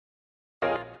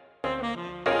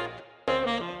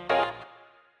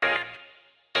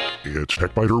It's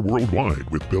TechByter Worldwide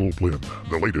with Bill Blinn.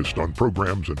 The latest on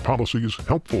programs and policies,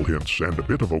 helpful hints, and a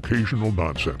bit of occasional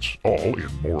nonsense, all in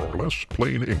more or less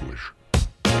plain English.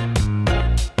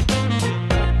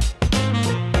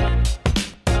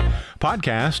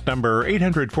 Podcast number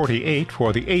 848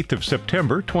 for the 8th of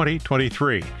September,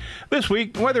 2023. This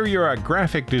week, whether you're a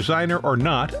graphic designer or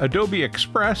not, Adobe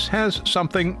Express has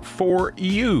something for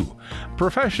you.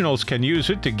 Professionals can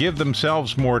use it to give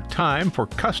themselves more time for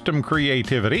custom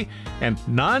creativity, and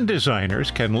non-designers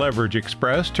can leverage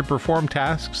Express to perform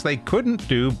tasks they couldn't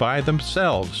do by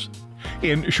themselves.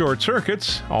 In short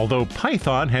circuits, although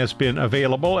Python has been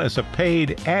available as a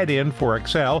paid add-in for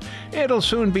Excel, it'll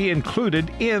soon be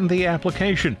included in the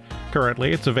application.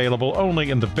 Currently, it's available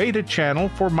only in the beta channel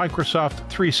for Microsoft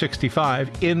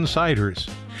 365 insiders.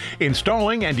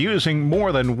 Installing and using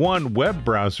more than one web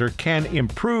browser can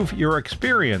improve your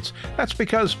experience. That's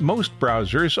because most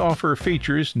browsers offer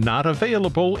features not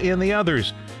available in the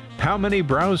others. How many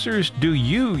browsers do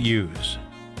you use?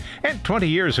 And 20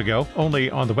 years ago,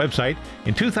 only on the website,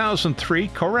 in 2003,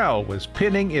 Corel was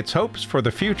pinning its hopes for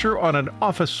the future on an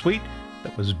Office suite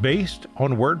that was based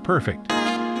on WordPerfect.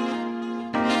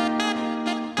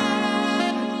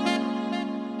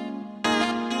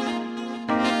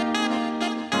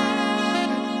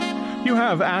 You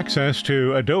have access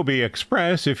to Adobe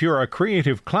Express if you're a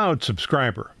Creative Cloud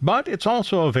subscriber, but it's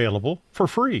also available for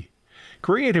free.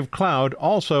 Creative Cloud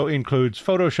also includes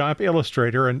Photoshop,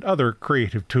 Illustrator, and other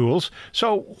creative tools.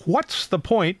 So what's the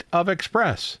point of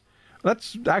Express?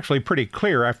 That's actually pretty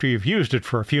clear after you've used it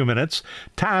for a few minutes.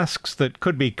 Tasks that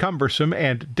could be cumbersome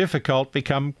and difficult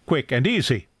become quick and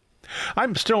easy.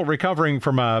 I'm still recovering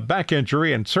from a back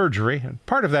injury and surgery, and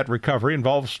part of that recovery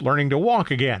involves learning to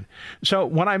walk again. So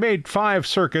when I made 5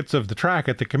 circuits of the track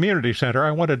at the community center,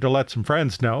 I wanted to let some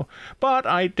friends know, but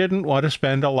I didn't want to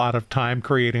spend a lot of time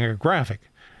creating a graphic.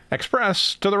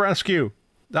 Express to the rescue.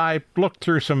 I looked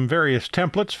through some various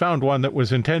templates, found one that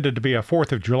was intended to be a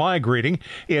 4th of July greeting.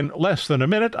 In less than a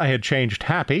minute, I had changed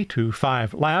happy to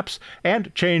 5 laps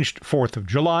and changed 4th of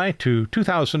July to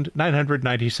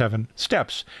 2,997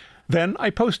 steps. Then I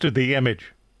posted the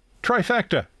image.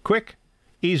 Trifecta. Quick,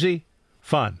 easy,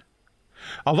 fun.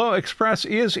 Although Express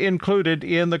is included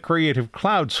in the Creative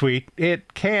Cloud suite,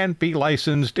 it can be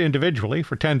licensed individually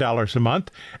for $10 a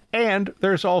month, and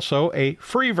there's also a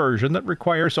free version that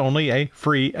requires only a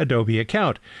free Adobe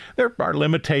account. There are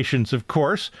limitations, of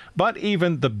course, but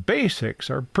even the basics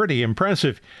are pretty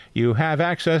impressive. You have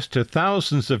access to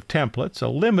thousands of templates, a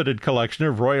limited collection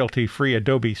of royalty-free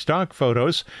Adobe stock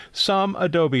photos, some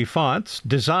Adobe fonts,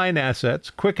 design assets,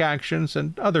 quick actions,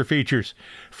 and other features.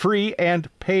 Free and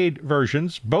paid versions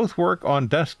both work on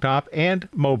desktop and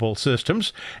mobile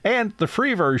systems, and the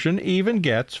free version even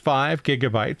gets 5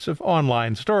 gigabytes of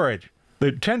online storage.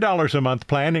 The $10 a month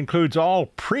plan includes all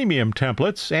premium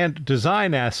templates and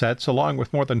design assets, along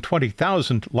with more than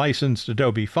 20,000 licensed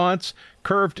Adobe fonts,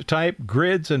 curved type,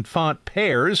 grids, and font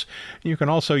pairs. You can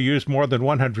also use more than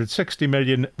 160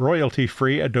 million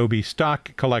royalty-free Adobe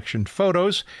stock collection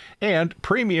photos and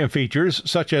premium features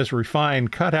such as refine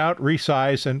cutout,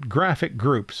 resize, and graphic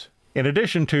groups. In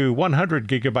addition to 100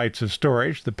 gigabytes of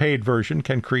storage, the paid version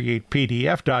can create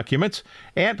PDF documents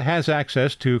and has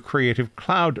access to Creative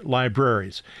Cloud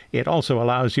libraries. It also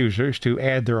allows users to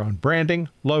add their own branding,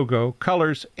 logo,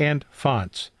 colors, and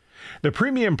fonts. The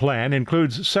premium plan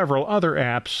includes several other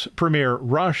apps: Premiere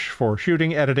Rush for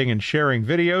shooting, editing, and sharing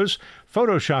videos,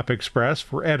 Photoshop Express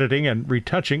for editing and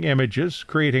retouching images,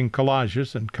 creating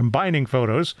collages, and combining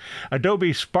photos,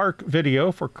 Adobe Spark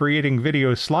Video for creating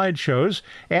video slideshows,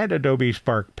 and Adobe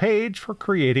Spark Page for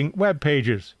creating web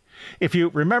pages. If you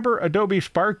remember Adobe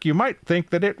Spark, you might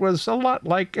think that it was a lot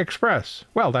like Express.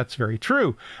 Well, that's very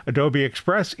true. Adobe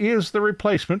Express is the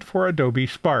replacement for Adobe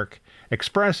Spark.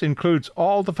 Express includes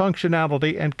all the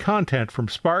functionality and content from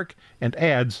Spark and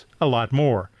adds a lot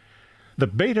more. The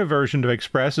beta version of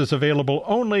Express is available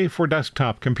only for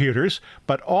desktop computers,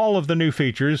 but all of the new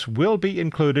features will be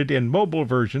included in mobile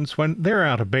versions when they're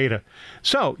out of beta.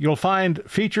 So you'll find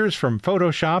features from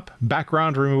Photoshop,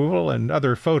 background removal, and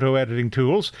other photo editing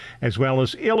tools, as well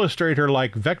as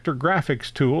Illustrator-like vector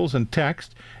graphics tools and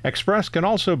text. Express can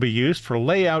also be used for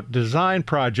layout design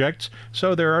projects,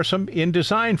 so there are some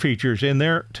InDesign features in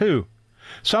there too.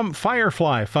 Some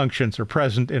Firefly functions are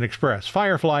present in Express.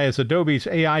 Firefly is Adobe's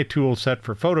AI tool set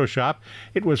for Photoshop.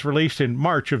 It was released in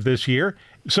March of this year.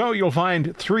 So you'll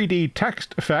find 3D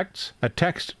text effects, a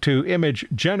text-to-image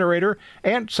generator,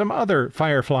 and some other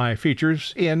Firefly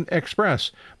features in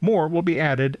Express. More will be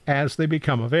added as they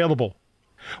become available.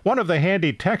 One of the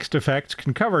handy text effects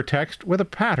can cover text with a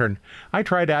pattern. I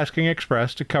tried asking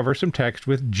Express to cover some text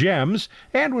with gems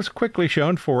and was quickly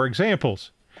shown 4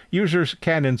 examples. Users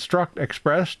can instruct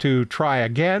Express to try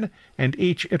again, and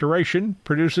each iteration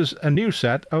produces a new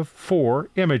set of 4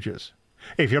 images.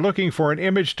 If you're looking for an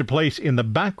image to place in the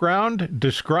background,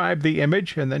 describe the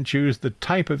image and then choose the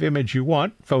type of image you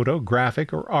want, photo,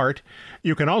 graphic, or art.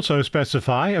 You can also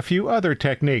specify a few other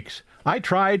techniques. I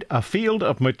tried a field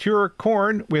of mature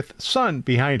corn with sun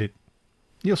behind it.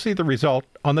 You'll see the result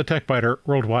on the TechByter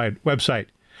Worldwide website.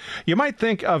 You might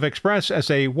think of Express as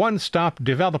a one-stop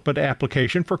development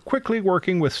application for quickly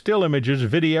working with still images,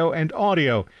 video, and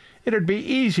audio. It'd be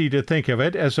easy to think of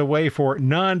it as a way for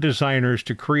non-designers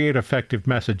to create effective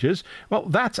messages. Well,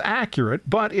 that's accurate,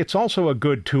 but it's also a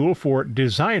good tool for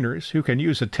designers who can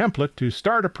use a template to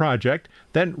start a project,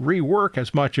 then rework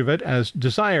as much of it as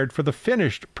desired for the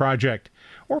finished project.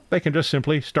 Or they can just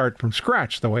simply start from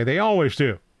scratch the way they always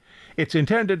do. It's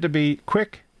intended to be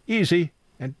quick, easy,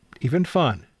 and even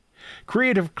fun.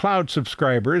 Creative Cloud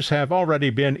subscribers have already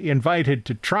been invited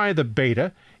to try the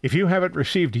beta. If you haven't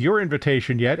received your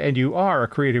invitation yet and you are a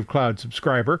Creative Cloud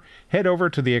subscriber, head over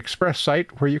to the Express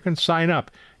site where you can sign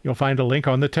up. You'll find a link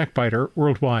on the TechByter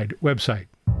Worldwide website.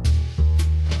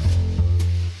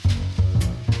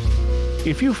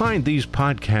 If you find these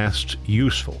podcasts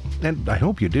useful, and I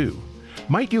hope you do,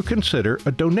 might you consider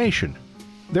a donation?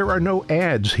 There are no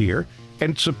ads here,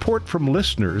 and support from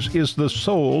listeners is the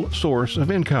sole source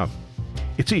of income.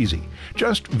 It's easy.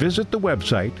 Just visit the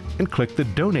website and click the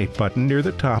donate button near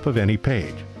the top of any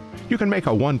page. You can make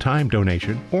a one-time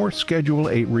donation or schedule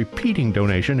a repeating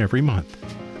donation every month.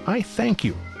 I thank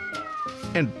you.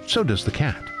 And so does the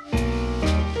cat.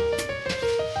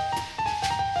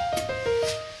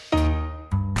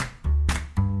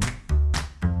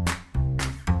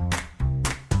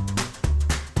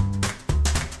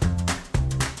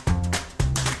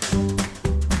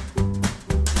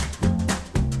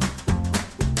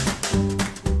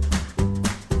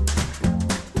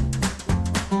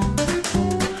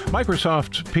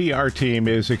 Microsoft's PR team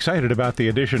is excited about the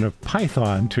addition of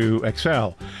Python to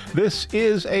Excel. This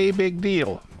is a big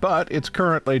deal, but it's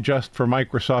currently just for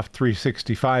Microsoft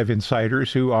 365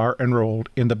 insiders who are enrolled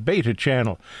in the beta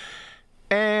channel.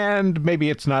 And maybe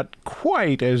it's not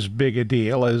quite as big a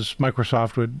deal as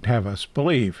Microsoft would have us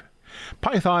believe.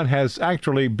 Python has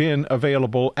actually been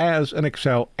available as an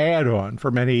Excel add-on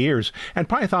for many years, and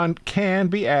Python can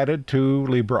be added to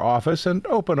LibreOffice and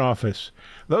OpenOffice.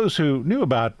 Those who knew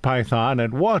about Python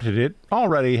and wanted it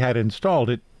already had installed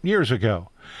it years ago.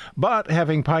 But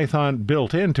having Python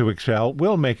built into Excel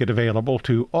will make it available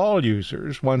to all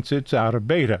users once it's out of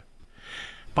beta.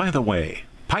 By the way,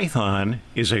 Python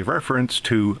is a reference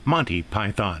to Monty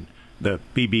Python, the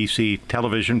BBC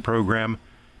television program,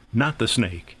 not the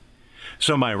snake.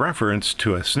 So my reference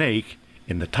to a snake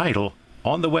in the title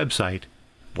on the website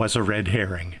was a red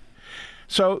herring.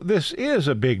 So this is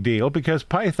a big deal because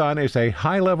Python is a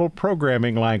high-level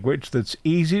programming language that's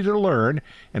easy to learn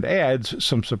and adds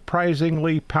some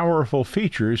surprisingly powerful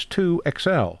features to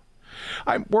Excel.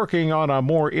 I'm working on a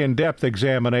more in-depth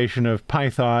examination of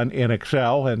Python in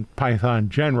Excel and Python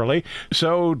generally,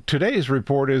 so today's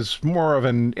report is more of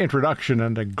an introduction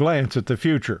and a glance at the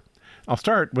future. I'll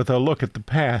start with a look at the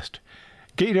past.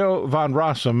 Guido van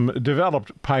Rossum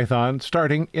developed Python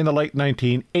starting in the late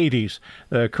 1980s.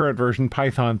 The current version,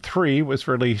 Python 3, was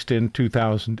released in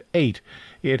 2008.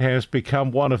 It has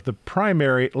become one of the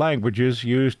primary languages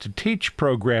used to teach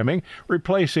programming,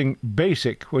 replacing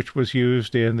BASIC, which was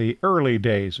used in the early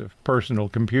days of personal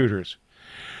computers.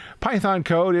 Python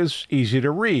code is easy to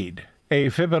read. A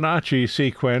Fibonacci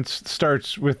sequence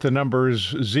starts with the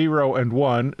numbers 0 and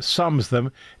 1, sums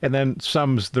them, and then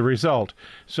sums the result.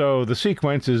 So the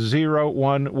sequence is 0,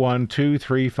 1, 1, 2,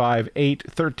 3, 5, 8,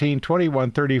 13,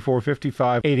 21, 34,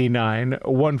 55, 89,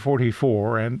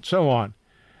 144, and so on.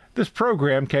 This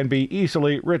program can be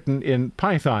easily written in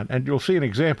Python, and you'll see an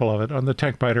example of it on the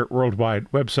TechByter Worldwide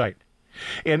website.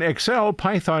 In Excel,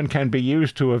 Python can be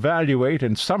used to evaluate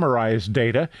and summarize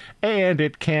data, and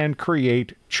it can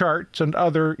create charts and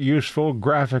other useful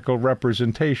graphical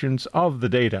representations of the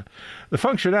data. The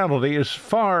functionality is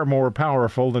far more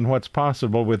powerful than what's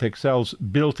possible with Excel's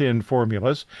built-in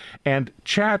formulas, and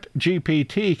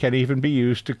ChatGPT can even be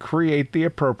used to create the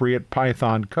appropriate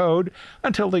Python code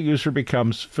until the user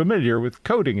becomes familiar with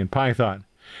coding in Python.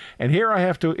 And here I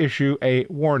have to issue a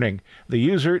warning. The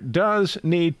user does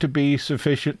need to be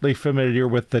sufficiently familiar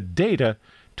with the data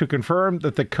to confirm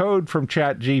that the code from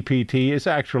ChatGPT is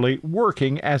actually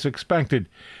working as expected.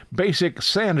 Basic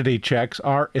sanity checks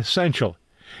are essential.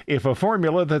 If a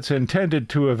formula that's intended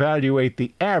to evaluate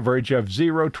the average of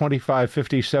 0, 25,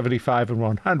 50, 75, and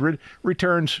 100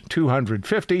 returns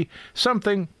 250,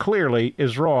 something clearly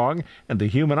is wrong, and the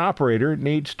human operator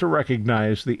needs to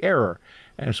recognize the error.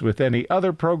 As with any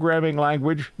other programming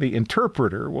language, the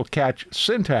interpreter will catch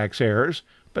syntax errors,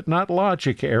 but not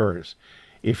logic errors.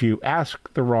 If you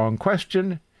ask the wrong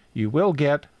question, you will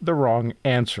get the wrong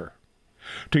answer.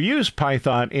 To use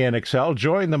Python in Excel,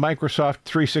 join the Microsoft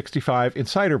 365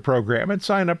 Insider program and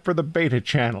sign up for the beta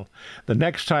channel. The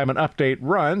next time an update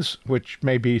runs, which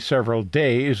may be several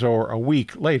days or a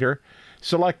week later,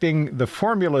 selecting the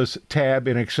Formulas tab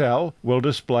in Excel will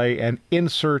display an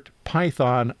Insert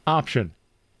Python option.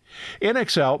 In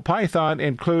Excel, Python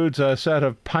includes a set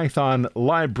of Python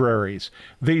libraries.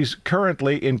 These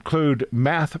currently include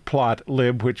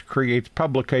matplotlib, which creates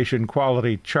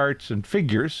publication-quality charts and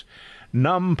figures,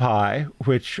 NumPy,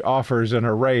 which offers an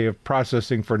array of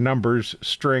processing for numbers,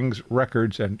 strings,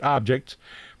 records, and objects,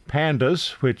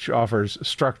 Pandas, which offers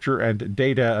structure and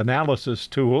data analysis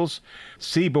tools,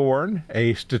 Seaborn,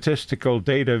 a statistical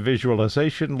data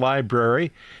visualization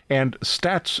library, and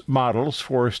Stats Models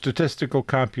for statistical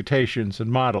computations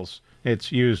and models.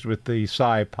 It's used with the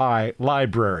SciPy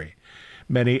library.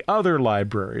 Many other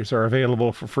libraries are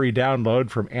available for free download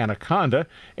from Anaconda,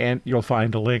 and you'll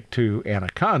find a link to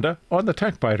Anaconda on the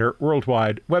TechByter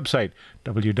Worldwide website,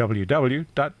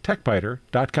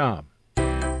 www.techbyter.com.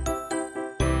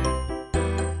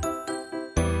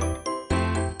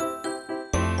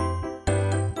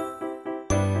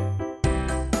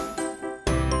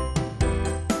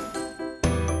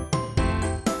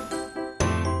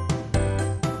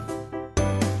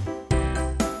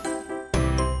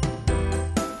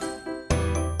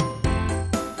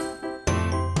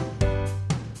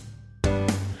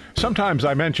 Sometimes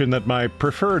I mention that my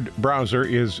preferred browser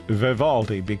is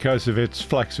Vivaldi because of its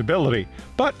flexibility,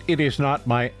 but it is not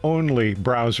my only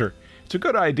browser. It's a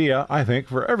good idea, I think,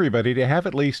 for everybody to have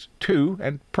at least 2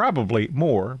 and probably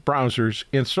more browsers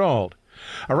installed.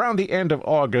 Around the end of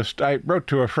August, I wrote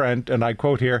to a friend, and I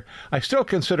quote here, "I still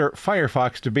consider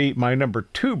Firefox to be my number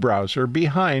 2 browser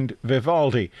behind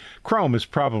Vivaldi. Chrome is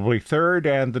probably third,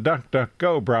 and the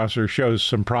DuckDuckGo browser shows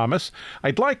some promise.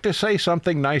 I'd like to say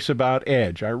something nice about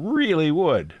Edge. I really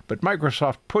would, but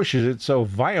Microsoft pushes it so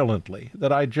violently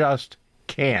that I just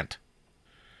can't."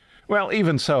 Well,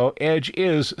 even so, Edge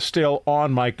is still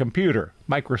on my computer.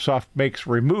 Microsoft makes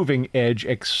removing Edge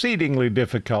exceedingly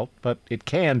difficult, but it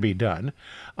can be done.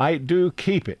 I do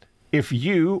keep it. If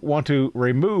you want to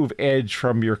remove Edge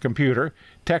from your computer,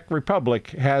 Tech Republic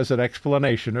has an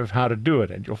explanation of how to do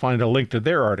it, and you'll find a link to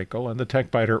their article on the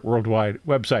TechByter Worldwide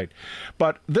website.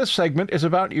 But this segment is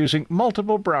about using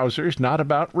multiple browsers, not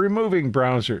about removing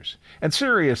browsers. And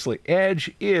seriously,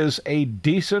 Edge is a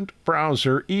decent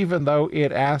browser, even though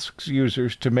it asks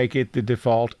users to make it the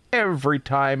default every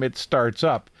time it starts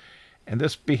up. And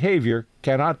this behavior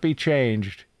cannot be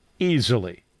changed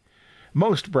easily.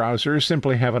 Most browsers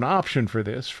simply have an option for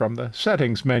this from the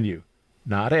Settings menu,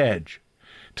 not Edge.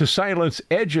 To silence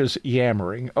Edge's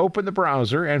yammering, open the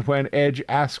browser, and when Edge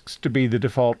asks to be the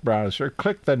default browser,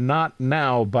 click the Not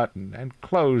Now button and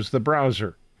close the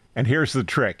browser. And here's the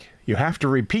trick. You have to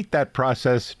repeat that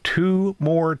process 2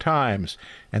 more times,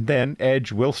 and then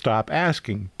Edge will stop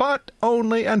asking, but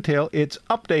only until it's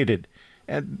updated,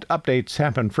 and updates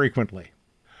happen frequently.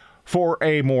 For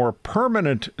a more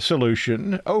permanent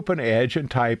solution, open Edge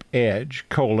and type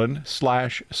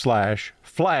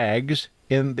edge://flags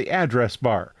in the address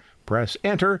bar. Press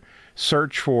Enter,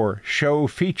 search for Show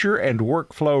Feature and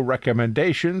Workflow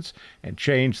Recommendations, and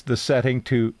change the setting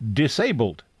to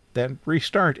Disabled. Then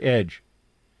restart Edge.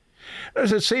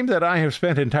 Does it seem that I have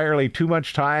spent entirely too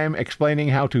much time explaining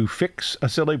how to fix a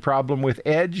silly problem with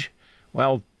Edge?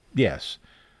 Well, yes.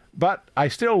 But I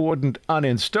still wouldn't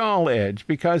uninstall Edge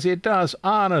because it does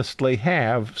honestly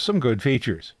have some good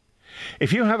features.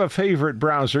 If you have a favorite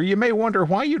browser, you may wonder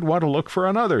why you'd want to look for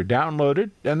another, download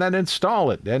it, and then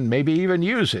install it, and maybe even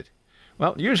use it.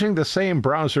 Well, using the same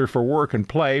browser for work and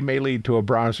play may lead to a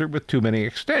browser with too many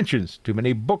extensions, too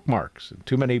many bookmarks, and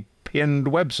too many pinned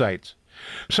websites.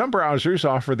 Some browsers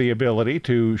offer the ability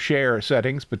to share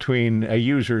settings between a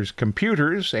user's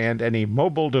computers and any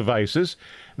mobile devices.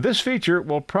 This feature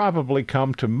will probably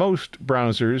come to most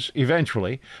browsers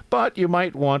eventually, but you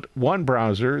might want one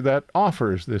browser that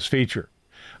offers this feature.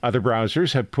 Other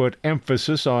browsers have put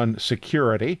emphasis on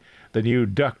security. The new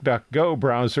DuckDuckGo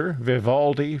browser,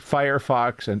 Vivaldi,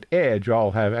 Firefox, and Edge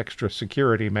all have extra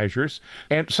security measures.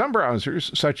 And some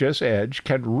browsers, such as Edge,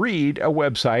 can read a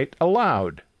website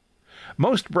aloud.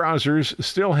 Most browsers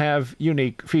still have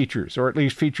unique features, or at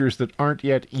least features that aren't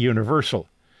yet universal.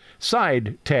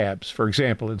 Side tabs, for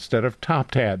example, instead of top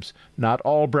tabs. Not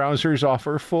all browsers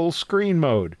offer full screen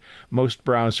mode. Most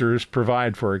browsers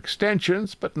provide for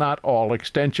extensions, but not all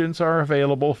extensions are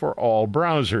available for all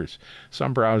browsers.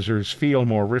 Some browsers feel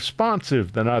more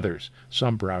responsive than others.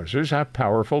 Some browsers have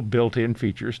powerful built-in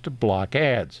features to block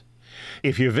ads.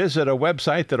 If you visit a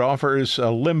website that offers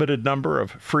a limited number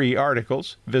of free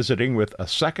articles, visiting with a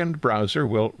second browser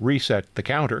will reset the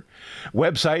counter.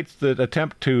 Websites that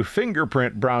attempt to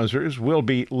fingerprint browsers will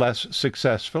be less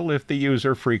successful if the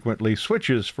user frequently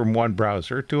switches from one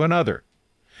browser to another.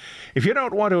 If you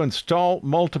don't want to install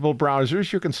multiple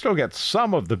browsers, you can still get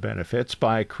some of the benefits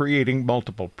by creating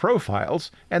multiple profiles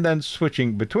and then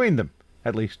switching between them,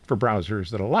 at least for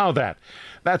browsers that allow that.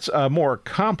 That's a more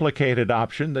complicated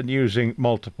option than using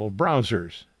multiple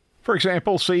browsers. For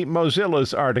example, see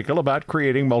Mozilla's article about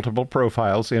creating multiple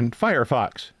profiles in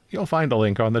Firefox. You'll find a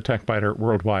link on the TechByter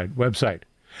Worldwide website.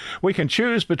 We can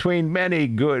choose between many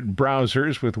good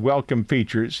browsers with welcome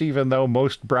features, even though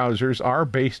most browsers are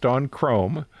based on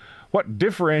Chrome. What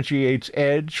differentiates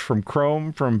Edge from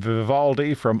Chrome, from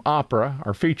Vivaldi, from Opera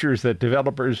are features that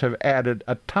developers have added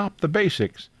atop the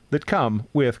basics that come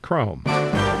with Chrome.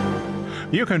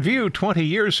 You can view 20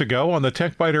 years ago on the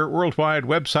TechByter Worldwide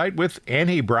website with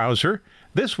any browser.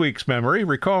 This week's memory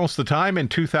recalls the time in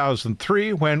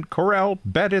 2003 when Corel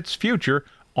bet its future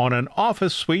on an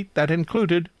Office suite that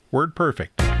included WordPerfect.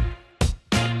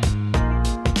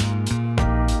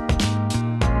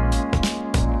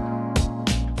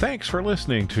 Thanks for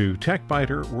listening to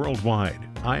TechByter Worldwide.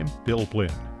 I'm Bill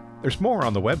Blinn. There's more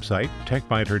on the website,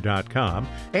 techbyter.com,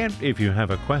 and if you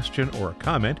have a question or a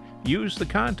comment, use the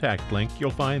contact link you'll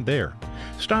find there.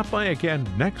 Stop by again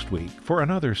next week for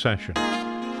another session.